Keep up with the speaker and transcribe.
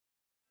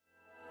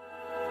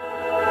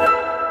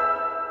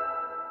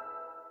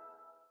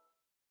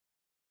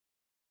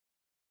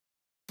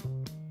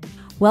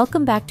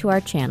Welcome back to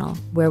our channel,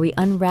 where we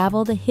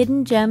unravel the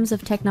hidden gems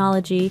of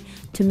technology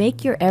to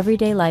make your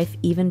everyday life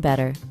even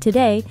better.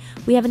 Today,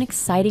 we have an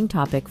exciting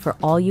topic for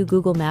all you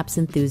Google Maps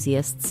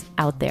enthusiasts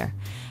out there.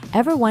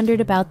 Ever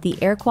wondered about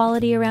the air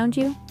quality around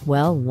you?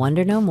 Well,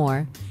 wonder no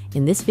more.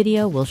 In this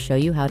video, we'll show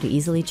you how to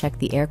easily check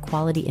the air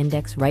quality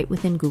index right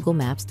within Google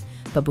Maps.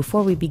 But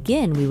before we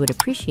begin, we would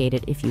appreciate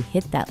it if you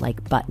hit that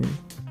like button.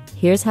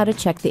 Here's how to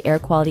check the air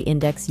quality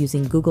index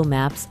using Google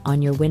Maps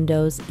on your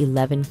Windows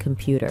 11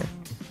 computer.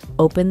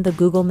 Open the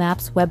Google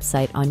Maps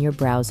website on your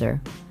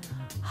browser.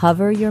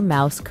 Hover your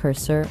mouse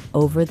cursor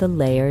over the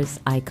layers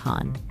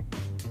icon.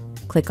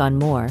 Click on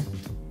More.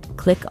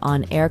 Click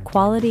on Air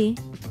Quality.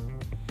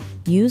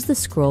 Use the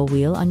scroll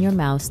wheel on your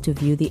mouse to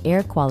view the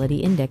air quality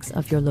index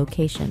of your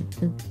location.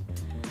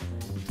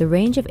 The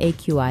range of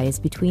AQI is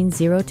between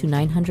 0 to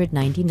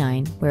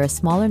 999, where a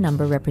smaller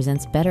number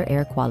represents better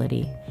air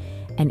quality.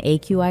 An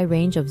AQI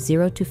range of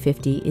 0 to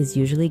 50 is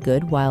usually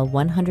good, while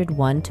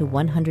 101 to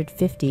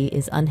 150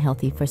 is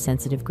unhealthy for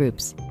sensitive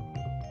groups.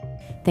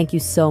 Thank you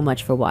so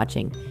much for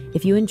watching.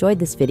 If you enjoyed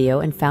this video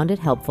and found it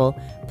helpful,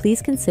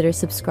 please consider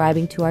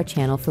subscribing to our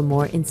channel for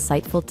more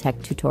insightful tech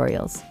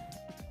tutorials.